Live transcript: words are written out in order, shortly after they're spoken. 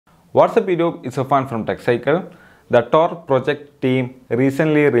What's up YouTube, it's Afan from TechCycle. The Tor project team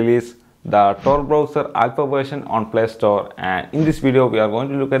recently released the Tor browser alpha version on Play Store, and in this video we are going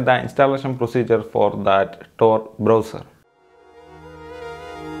to look at the installation procedure for that Tor browser.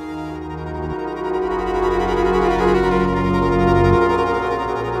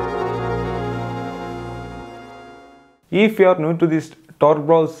 If you are new to this Tor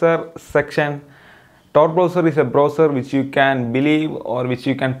browser section, Tor browser is a browser which you can believe or which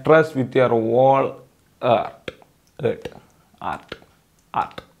you can trust with your whole art.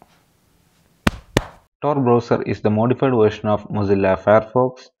 Tor browser is the modified version of Mozilla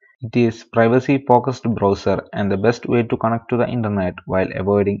Firefox. It is privacy-focused browser and the best way to connect to the internet while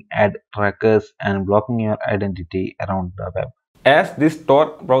avoiding ad trackers and blocking your identity around the web. As this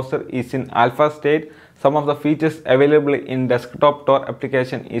Tor browser is in alpha state, some of the features available in desktop Tor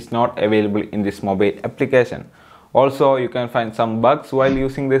application is not available in this mobile application. Also, you can find some bugs while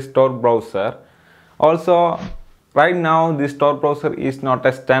using this Tor browser. Also, right now this Tor browser is not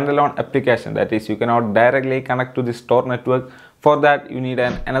a standalone application, that is, you cannot directly connect to this Tor network. For that, you need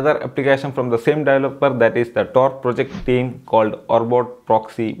another application from the same developer, that is the Tor project team called Orbot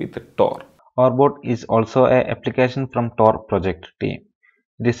proxy with Tor. Orbot is also an application from Tor project team.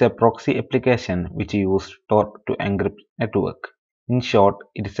 It is a proxy application which uses Tor to encrypt network. In short,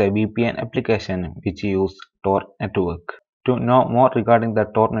 it is a VPN application which uses Tor network. To know more regarding the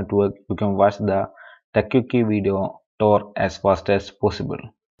Tor network, you can watch the TechCycle video Tor as fast as possible.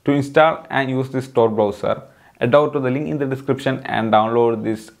 To install and use this Tor browser, head out to the link in the description and download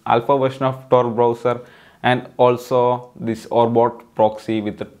this alpha version of Tor browser and also this Orbot proxy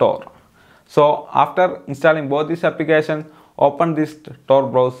with the Tor. So after installing both these applications, open this Tor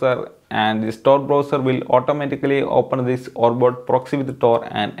browser and this Tor browser will automatically open this Orbot proxy with Tor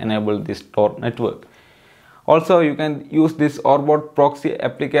and enable this Tor network. Also, you can use this Orbot proxy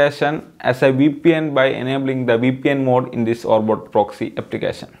application as a VPN by enabling the VPN mode in this Orbot proxy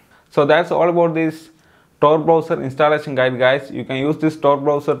application. So that's all about this Tor browser installation guide, guys. You can use this Tor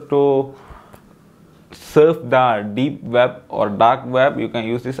browser to surf the deep web or dark web. You can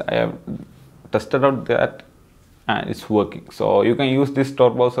use this. I have tested out that and it's working. So you can use this Tor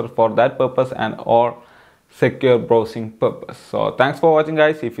browser for that purpose and or secure browsing purpose. So thanks for watching,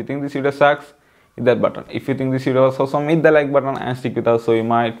 guys. If you think this video sucks, hit that button. If you think this video was awesome, hit the like button and stick with us so you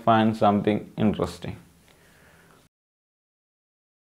might find something interesting.